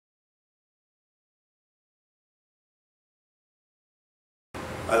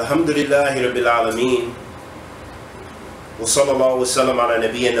Alhamdulillahi Rabbil Alameen. Wa sallallahu wa sallam ala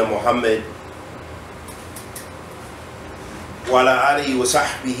nabiyyina Muhammad wa ala alihi wa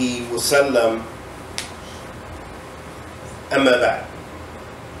sahbihi wa sallam. Amma ba'd.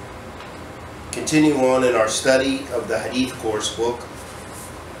 Continue on in our study of the Hadeeth course book.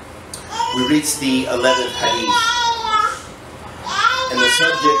 We reached the 11th Hadeeth. And the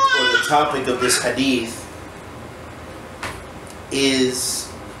subject or the topic of this Hadeeth is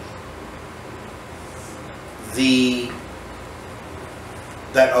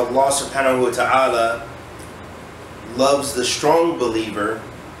that Allah subhanahu wa ta'ala loves the strong believer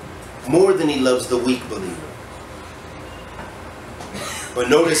more than He loves the weak believer. But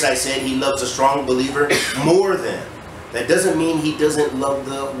notice I said He loves a strong believer more than. That doesn't mean He doesn't love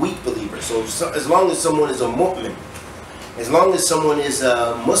the weak believer. So as long as someone is a mu'min, as long as someone is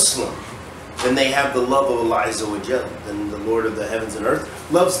a Muslim, then they have the love of Allah Azza wa Jal. Then the Lord of the heavens and earth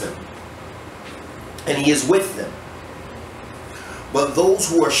loves them. And He is with them. But those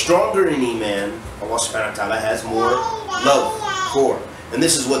who are stronger in Iman, Allah subhanahu wa ta'ala has more love for. And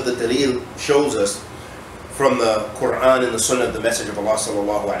this is what the Dalil shows us from the Quran and the Sunnah of the Message of Allah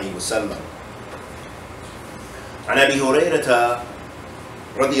sallallahu alayhi wa sallam. عن أبي هريرة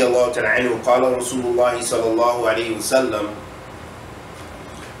رضي الله تعالى عنه قال رسول الله صلى الله عليه وسلم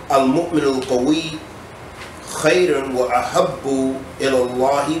المؤمن القوي خير وأحب إلى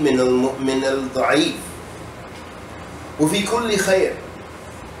الله من المؤمن الضعيف وفي كل خير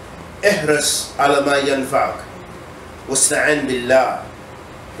احرص على ما ينفعك واستعن بالله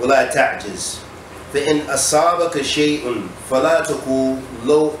ولا تعجز فإن أصابك شيء فلا تقول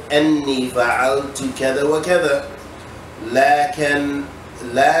لو أني فعلت كذا وكذا لكن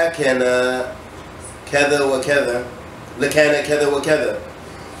كذا وكذا لكان كذا وكذا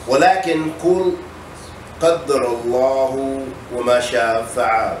ولكن قل قدر الله وما شاء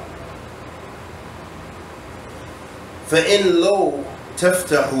فعل فإن لو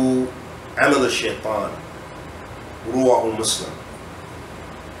تفتح عمل الشيطان رواه مسلم.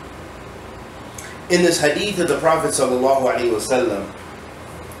 In this hadith of the Prophet sallallahu alaihi wasallam,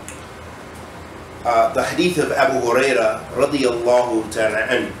 the hadith of Abu Hurairah radiyallahu ta'ala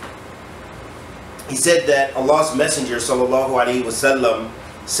anhu, he said that Allah's Messenger sallallahu alaihi wasallam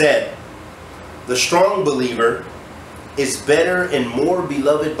said, the strong believer is better and more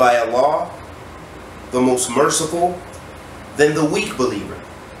beloved by Allah, the most merciful, than the weak believer.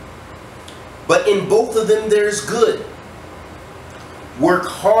 But in both of them there is good. Work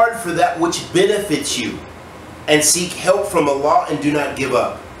hard for that which benefits you and seek help from Allah and do not give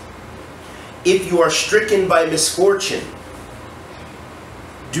up. If you are stricken by misfortune,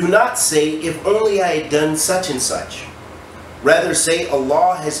 do not say, if only I had done such and such. Rather say,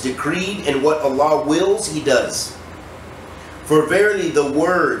 Allah has decreed, and what Allah wills, He does. For verily the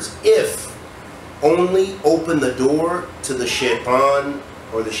words, if, only open the door to the shaitan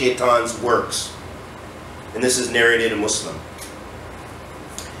or the shaitan's works. And this is narrated in Muslim.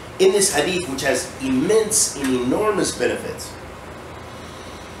 In this hadith, which has immense and enormous benefits,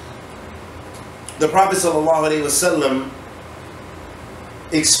 the Prophet ﷺ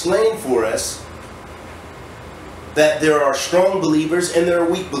explained for us that there are strong believers and there are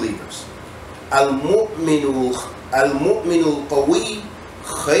weak believers. Al-mu'minu al-qawi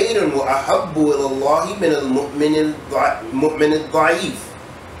khayrun wa ahabbu ila Allah min al-mu'min al-da'if.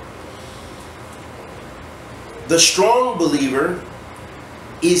 The strong believer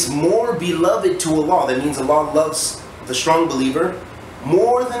is more beloved to Allah. That means Allah loves the strong believer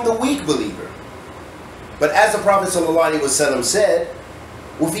more than the weak believer. But as the Prophet ﷺ said,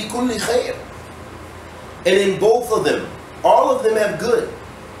 وَفِي كُلِّ خَيْرٍ. And in both of them, all of them have good.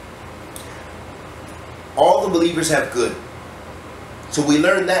 All the believers have good. So we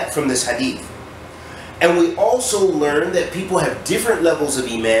learn that from this hadith. And we also learn that people have different levels of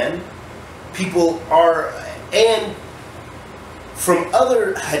Iman. And from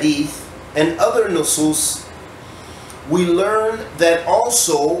other hadith and other nusus, we learn that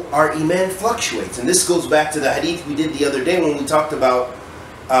also our Iman fluctuates. And this goes back to the hadith we did the other day when we talked about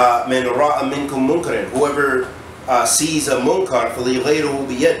مَنْ رَاءَ مِنْكُمْ مُنْكَرًا. Whoever sees a munkar, فَلْيُغَيِّرْهُ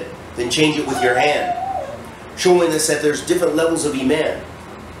بِيَدِهِ, then change it with your hand. Showing us that there's different levels of Iman.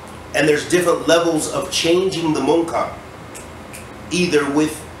 And there's different levels of changing the munkar. Either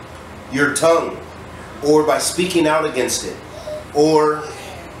with your tongue, or by speaking out against it, or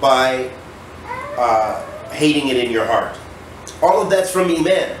by hating it in your heart. All of that's from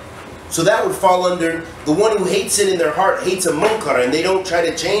Iman. So that would fall under the one who hates it in their heart, hates a munkar, and they don't try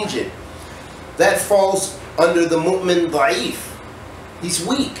to change it. That falls under the mu'min da'if. He's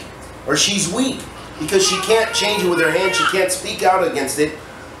weak, or she's weak, because she can't change it with her hand, she can't speak out against it,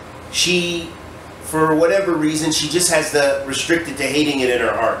 she, for whatever reason, she just has the restricted to hating it in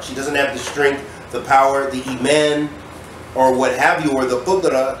her heart. She doesn't have the strength, the power, the iman, or what have you, or the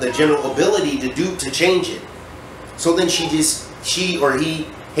qudra, the general ability to change it. So then she or he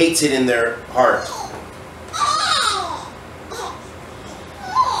hates it in their heart.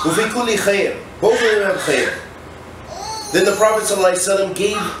 وفي كل خير. Both of them have khair. Then the Prophet ﷺ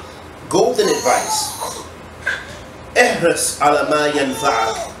gave golden advice. احرص على ما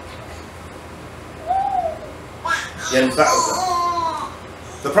ينفعك.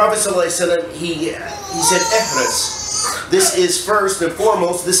 The Prophet ﷺ, he said, ihras. This is first and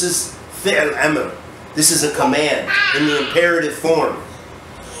foremost, this is fi'l amr. This is a command in the imperative form.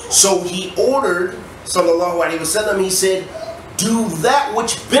 So he ordered, sallallahu alaihi wasallam, he said, do that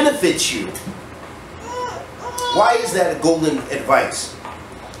which benefits you. Why is that a golden advice?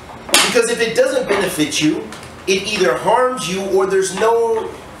 Because if it doesn't benefit you, it either harms you or there's no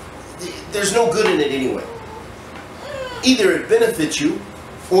good in it anyway. Either it benefits you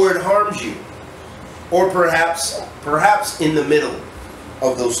or it harms you, or perhaps in the middle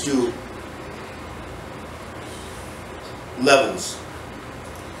of those two levels.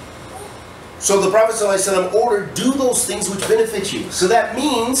 So the Prophet ﷺ ordered, do those things which benefit you. So that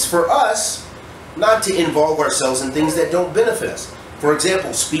means for us not to involve ourselves in things that don't benefit us. For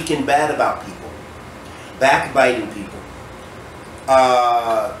example, speaking bad about people, backbiting people,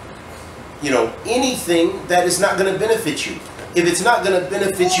 anything that is not going to benefit you. If it's not going to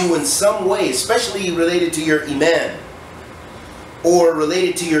benefit you in some way, especially related to your iman, or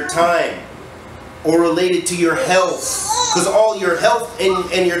related to your time, or related to your health, because all your health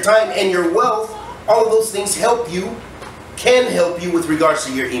and your time and your wealth, all of those things can help you with regards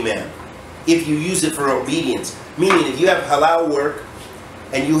to your iman, if you use it for obedience. Meaning, if you have halal work,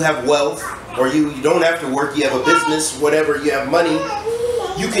 and you have wealth, or you don't have to work, you have a business, whatever, you have money,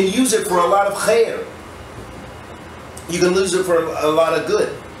 you can use it for a lot of khair. You can use it for a lot of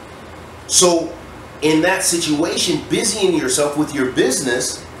good. So, in that situation, busying yourself with your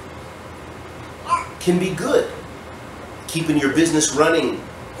business can be good. Keeping your business running,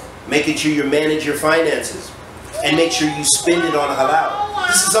 making sure you manage your finances, and make sure you spend it on halal.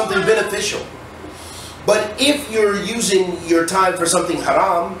 This is something beneficial. But if you're using your time for something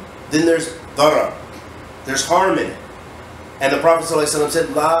haram, then there's darar. There's harm in it. And the Prophet ﷺ said,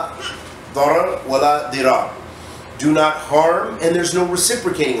 La darar wa la dirar. Do not harm, and there's no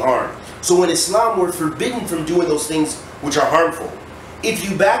reciprocating harm. So in Islam, we're forbidden from doing those things which are harmful. If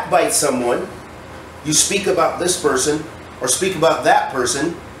you backbite someone, you speak about this person, or speak about that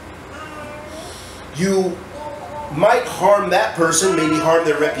person, you might harm that person, maybe harm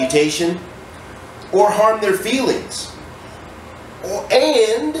their reputation, or harm their feelings,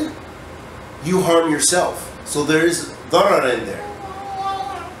 and you harm yourself. So there's darar in there.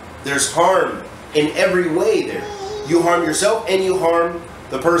 There's harm in every way there. You harm yourself and you harm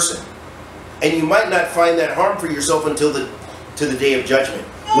the person. And you might not find that harm for yourself until to the day of judgment,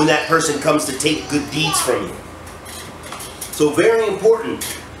 when that person comes to take good deeds from you. So very important,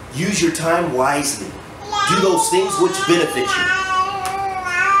 use your time wisely. Do those things which benefit you.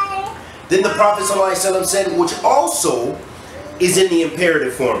 Then the Prophet ﷺ said, which also is in the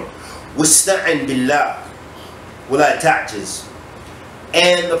imperative form, وَاسْتَعِنْ بِاللَّهِ وَلَا تَعْجِزْ.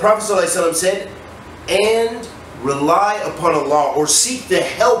 And the Prophet ﷺ said, and rely upon Allah, or seek the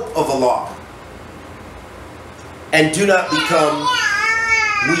help of Allah, and do not become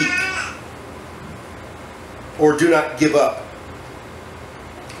weak, or do not give up.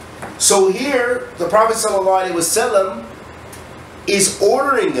 So here, the Prophet ﷺ is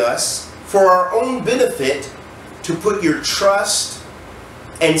ordering us, for our own benefit, to put your trust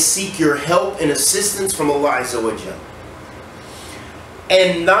and seek your help and assistance from Allah Azza wa Jal.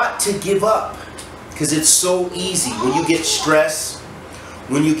 And not to give up, because it's so easy when you get stress,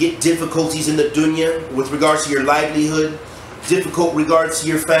 when you get difficulties in the dunya with regards to your livelihood, difficult regards to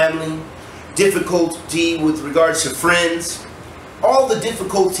your family, difficulty with regards to friends, all the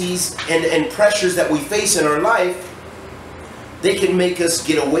difficulties and pressures that we face in our life, they can make us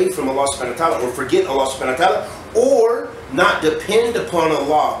get away from Allah subhanahu wa ta'ala, or forget Allah subhanahu wa ta'ala, or not depend upon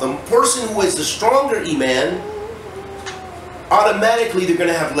Allah. The person who has the stronger iman, automatically they're going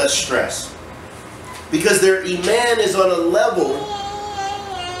to have less stress, because their iman is on a level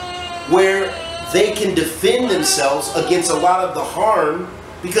where they can defend themselves against a lot of the harm,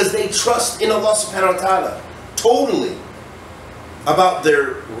 because they trust in Allah subhanahu wa ta'ala totally, about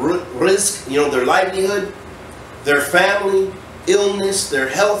their risk, their livelihood, their family, illness, their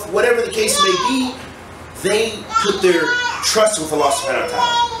health, whatever the case may be. They put their trust with Allah subhanahu wa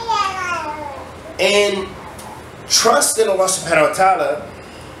ta'ala. And trust in Allah subhanahu wa ta'ala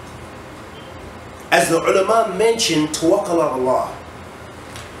As the ulama mentioned, tawakkal ala Allah.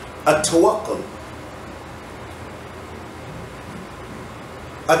 At-tawakkul.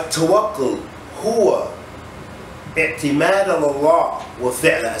 At-tawakkul huwa i'timad ala Allah wa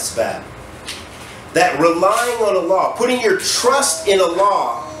fi'l asbab. That relying on Allah, putting your trust in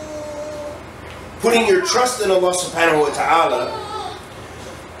Allah, putting your trust in Allah subhanahu wa ta'ala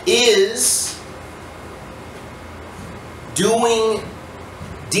is doing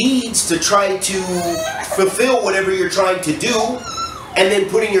deeds to try to fulfill whatever you're trying to do, and then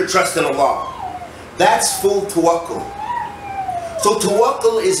putting your trust in Allah. That's full tawakkul. So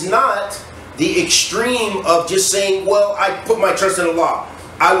tawakkul is not the extreme of just saying, well, I put my trust in Allah.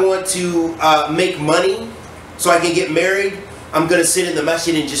 I want to make money so I can get married. I'm going to sit in the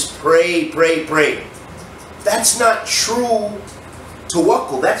masjid and just pray, pray, pray. That's not true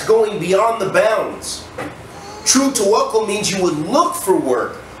tawakkul. That's going beyond the bounds. True tawakkul means you would look for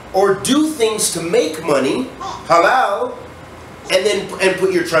work or do things to make money, halal, and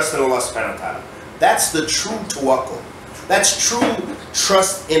put your trust in Allah subhanahu wa ta'ala. That's the true tawakkul. That's true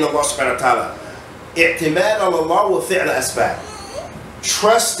trust in Allah subhanahu wa ta'ala. I'timad ala Allah wa fi'l asbab.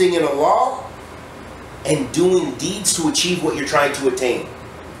 Trusting in Allah and doing deeds to achieve what you're trying to attain.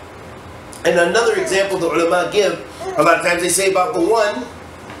 And another example the ulama give, a lot of times they say about the one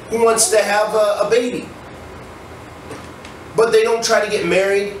who wants to have a baby. But they don't try to get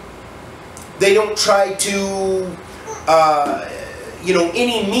married. They don't try to,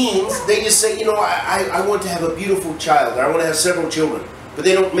 any means. They just say, I want to have a beautiful child. Or I want to have several children. But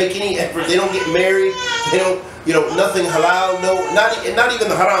they don't make any effort. They don't get married. They don't, nothing halal. No, not even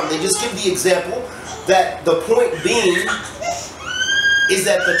the haram. They just give the example that the point being is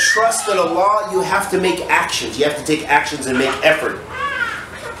that the trust in Allah, you have to make actions. You have to take actions and make effort.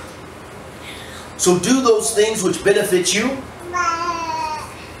 So do those things which benefit you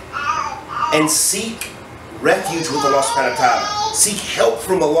and seek refuge with Allah subhanahu wa ta'ala. Seek help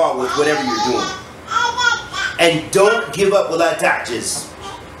from Allah with whatever you're doing. And don't give up without ta'jiz.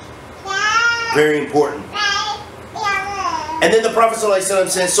 Very important. And then the Prophet ﷺ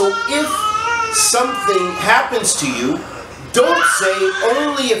says, so if something happens to you, don't say,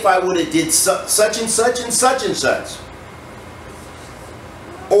 only if I would have did such and such and such and such.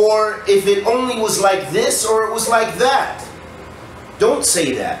 Or if it only was like this or it was like that. Don't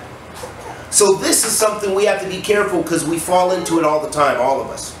say that. So this is something we have to be careful because we fall into it all the time, all of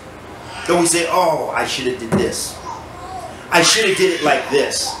us. Then we say, oh, I should have did this. I should have did it like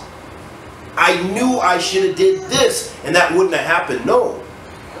this. I knew I should have did this and that wouldn't have happened. No,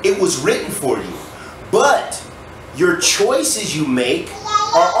 it was written for you. But your choices you make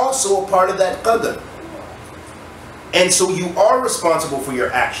are also a part of that qadr. And so you are responsible for your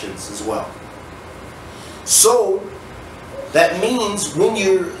actions as well. So that means when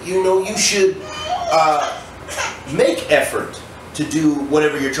you should make effort to do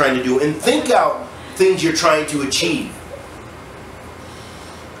whatever you're trying to do and think out things you're trying to achieve.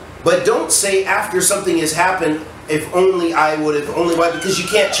 But don't say after something has happened, if only I would have, only why, because you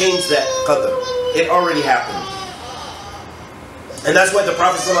can't change that qadr. It already happened. And that's what the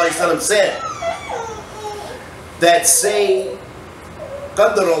Prophet ﷺ said. That say,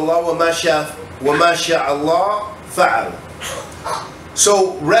 قَدْرَ اللَّهُ وَمَا شَاءَ اللَّهُ فَعَلَ.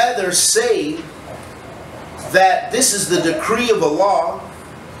 So rather say that this is the decree of Allah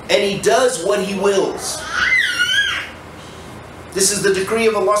and He does what He wills. This is the decree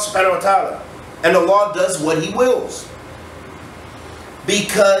of Allah subhanahu wa ta'ala. And Allah does what He wills.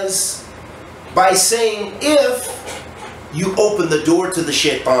 Because by saying if, you open the door to the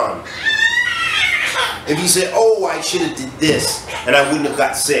shaitan. If you say, oh, I should have did this and I wouldn't have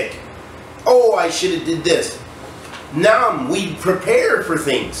got sick. Oh, I should have did this. Naam, we prepare for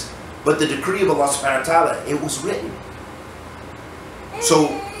things. But the decree of Allah subhanahu wa ta'ala, it was written.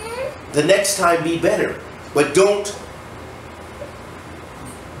 So the next time be better. But don't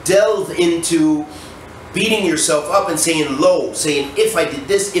delve into beating yourself up and saying low, saying if I did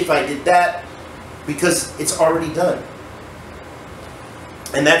this, if I did that, because it's already done.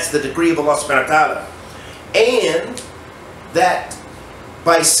 And that's the decree of Allah subhanahu wa ta'ala. And that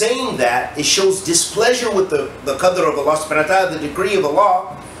by saying that, it shows displeasure with the qadr of Allah subhanahu wa ta'ala, the decree of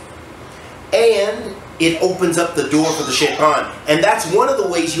Allah, and it opens up the door for the shaitan. And that's one of the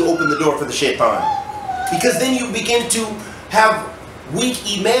ways you open the door for the shaitan. Because then you begin to have weak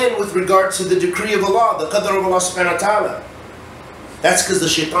iman with regard to the decree of Allah, the qadr of Allah subhanahu wa ta'ala. That's because the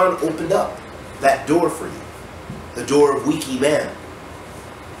shaitan opened up that door for you. The door of weak iman.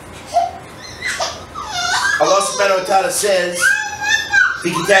 Allah subhanahu wa ta'ala says, في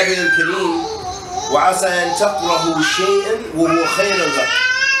كتابه الكريم وعسى أن تكرهوا شيئا وهو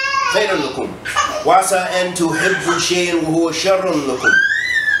خير لكم وَعَسَىٰ أَن تُحِبُّوا شَيْئًا وَهُوَ شَرٌّ لَكُمْ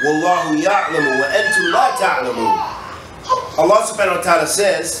وَاللَّهُ يَعْلَمُ وَأَنْتُمْ لَا تَعْلَمُونَ. Allah subhanahu wa ta'ala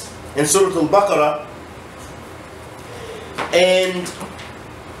says in Surah Al-Baqarah, and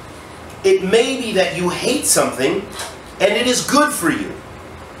it may be that you hate something and it is good for you.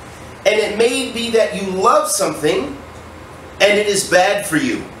 And it may be that you love something and it is bad for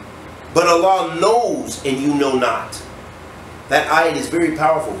you. But Allah knows and you know not. That ayat is very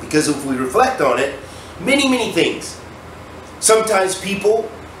powerful, because if we reflect on it, many things. Sometimes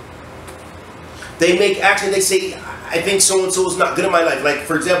people, they make action, they say, I think so-and-so is not good in my life. Like,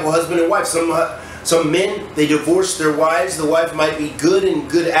 for example, husband and wife. Some men, they divorce their wives. The wife might be good in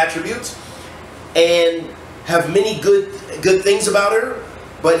good attributes and have many good things about her,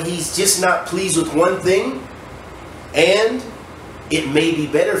 but he's just not pleased with one thing, and it may be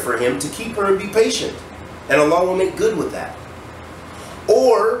better for him to keep her and be patient, and Allah will make good with that.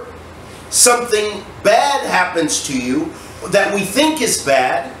 Or something bad happens to you that we think is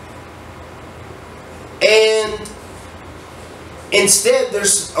bad, and instead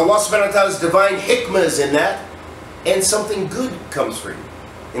there's Allah subhanahu wa ta'ala's divine hikmahs in that, and something good comes for you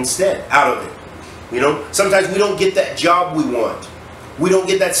instead out of it. You know, sometimes we don't get that job we want. We don't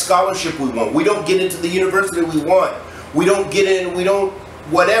get that scholarship we want. We don't get into the university we want. We don't get in, we don't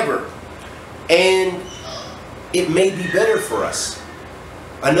whatever. And it may be better for us.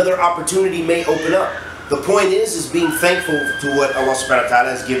 Another opportunity may open up. The point is being thankful to what Allah subhanahu wa ta'ala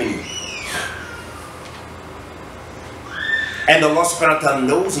has given you. And Allah subhanahu wa ta'ala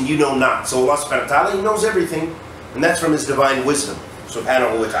knows and you know not. So Allah subhanahu wa ta'ala, He knows everything. And that's from His divine wisdom,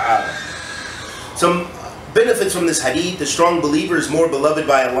 subhanahu wa ta'ala. Some benefits from this hadith: the strong believer is more beloved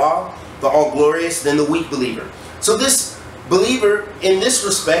by Allah, the all-glorious, than the weak believer. So this believer, in this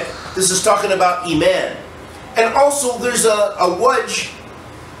respect, this is talking about iman. And also there's a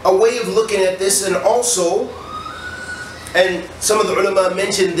way of looking at this, and also, and some of the ulama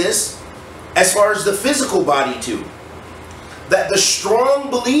mentioned this, as far as the physical body too. That the strong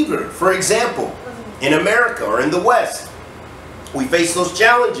believer, for example, in America or in the West, we face those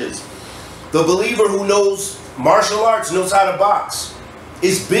challenges. The believer who knows martial arts, knows how to box,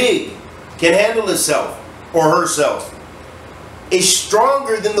 is big, can handle himself or herself, is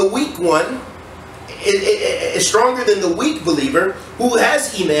stronger than the weak one, is stronger than the weak believer who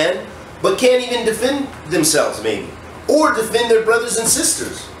has iman but can't even defend themselves maybe, or defend their brothers and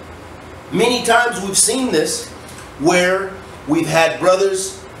sisters. Many times we've seen this where we've had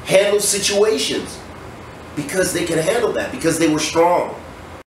brothers handle situations because they can handle that, because they were strong.